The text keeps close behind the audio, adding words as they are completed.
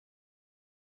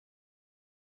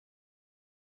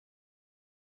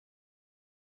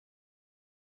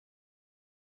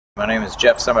My name is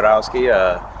Jeff Samudosky.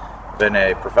 Been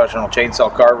a professional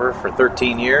chainsaw carver for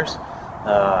 13 years.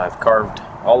 I've carved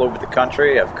all over the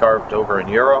country. I've carved over in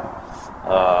Europe.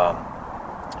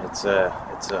 It's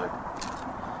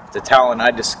a talent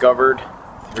I discovered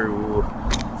through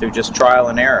just trial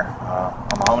and error.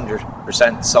 I'm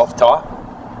 100% self-taught,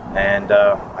 and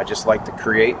I just like to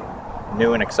create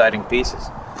new and exciting pieces.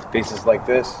 Pieces like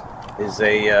this is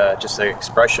just an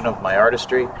expression of my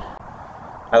artistry.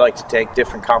 I like to take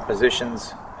different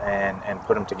compositions and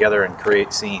put them together and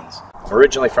create scenes. I'm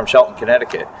originally from Shelton,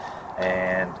 Connecticut,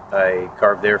 and I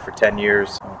carved there for 10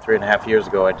 years. 3.5 years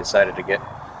ago, I decided to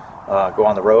go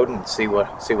on the road and see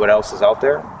what else is out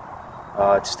there.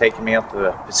 It's taken me up to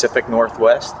the Pacific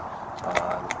Northwest.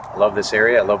 I love this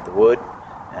area. I love the wood,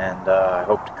 and I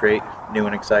hope to create new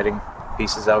and exciting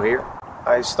pieces out here.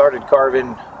 I started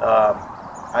carving.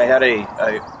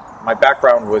 My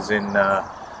background was in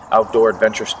outdoor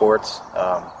adventure sports.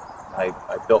 I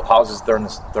built houses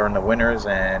during the winters,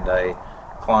 and I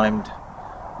climbed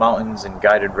mountains and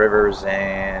guided rivers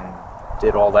and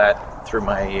did all that through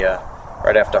my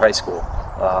right after high school.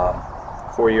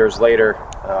 4 years later,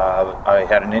 I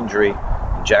had an injury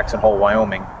in Jackson Hole,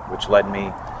 Wyoming, which led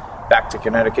me back to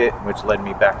Connecticut, which led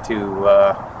me back to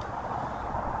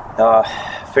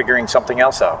figuring something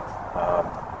else out.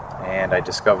 And I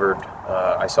discovered,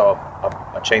 I saw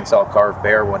a chainsaw carved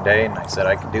bear one day, and I said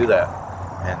I could do that.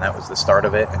 And that was the start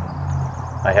of it, and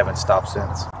I haven't stopped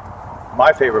since.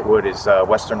 My favorite wood is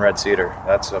Western red cedar.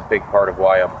 That's a big part of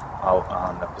why I'm out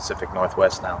on the Pacific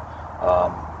Northwest now.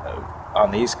 On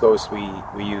the East Coast,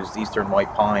 we use Eastern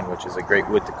white pine, which is a great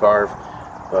wood to carve,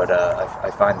 but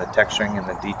I find the texturing and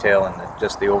the detail and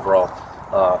just the overall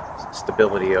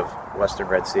stability of Western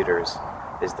red cedar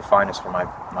is the finest for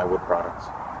my wood products.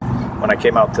 When I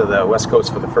came out to the West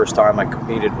Coast for the first time, I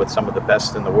competed with some of the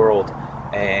best in the world,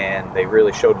 and they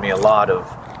really showed me a lot of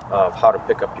how to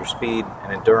pick up your speed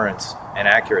and endurance and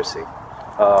accuracy.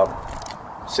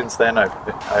 Since then,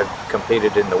 I've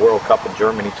competed in the World Cup in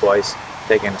Germany twice,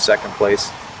 taking second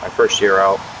place my first year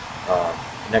out.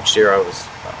 Next year, I was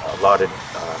allotted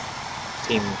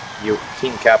team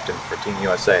captain for Team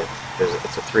USA.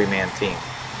 It's a three-man team,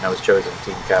 and I was chosen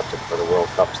team captain for the World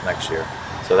Cups next year,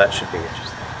 so that should be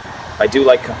interesting. I do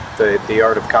like the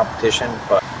art of competition,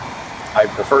 but I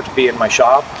prefer to be in my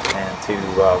shop and to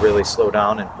really slow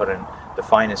down and put in the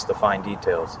finest of fine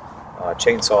details.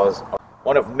 Chainsaws are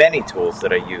one of many tools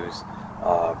that I use.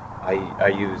 I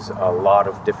use a lot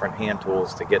of different hand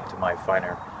tools to get to my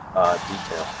finer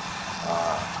detail.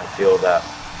 I feel that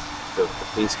the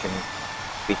piece can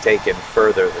be taken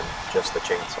further than just the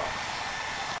chainsaw.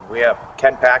 We have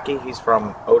Ken Packie. He's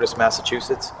from Otis,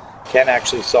 Massachusetts. Ken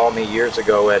actually saw me years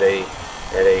ago at I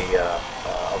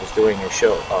was doing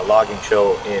a logging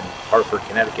show in Hartford,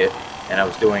 Connecticut, and I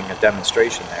was doing a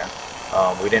demonstration there.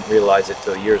 We didn't realize it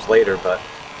till years later, but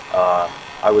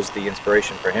I was the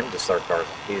inspiration for him to start carving.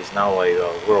 He's now a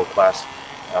world-class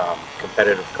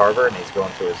competitive carver, and he's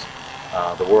going to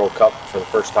the World Cup for the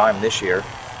first time this year,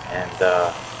 and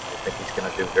I think he's going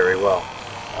to do very well.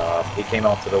 He came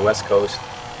out to the West Coast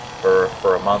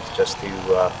for a month just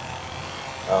to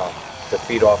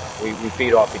feed off. We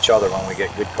feed off each other when we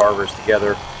get good carvers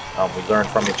together. We learn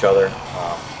from each other.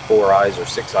 4 eyes or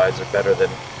 6 eyes are better than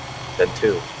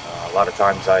 2. A lot of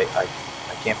times I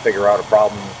can't figure out a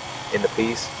problem in the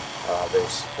piece.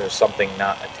 There's something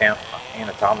not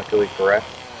anatomically correct,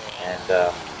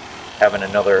 and having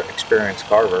another experienced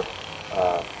carver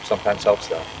sometimes helps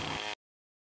that.